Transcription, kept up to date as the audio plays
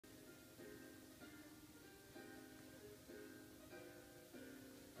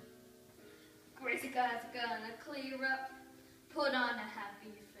guy's gonna clear up, put on a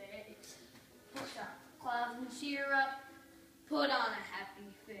happy face. Push off the clouds and cheer up, put on a happy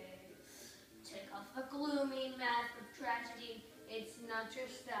face. Take off the gloomy mask of tragedy, it's not your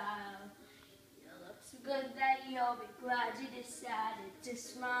style. You look so good that you'll be glad you decided to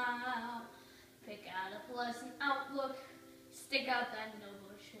smile. Pick out a pleasant outlook, stick out that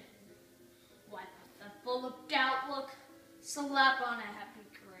noble chin. Wipe off that full of doubt look, slap on a happy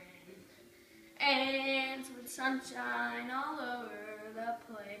grin. And with sunshine all over the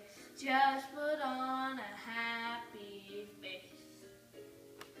place, just put on a happy face.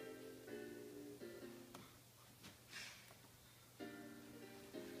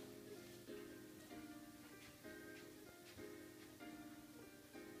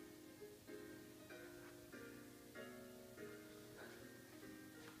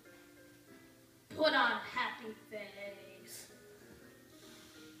 Put on a happy face.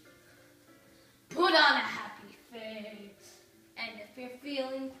 Put on a happy face. And if you're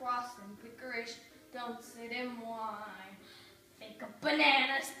feeling cross and pickerish, don't sit and whine. Think of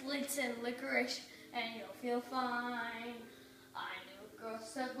banana splits and licorice, and you'll feel fine. I knew a girl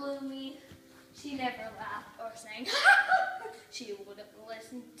so gloomy, she never laughed or sang. She wouldn't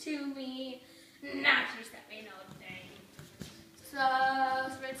listen to me. Now she sent me no thing.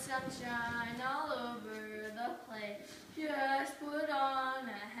 So spread sunshine all over the place. Just put on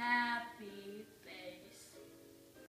a happy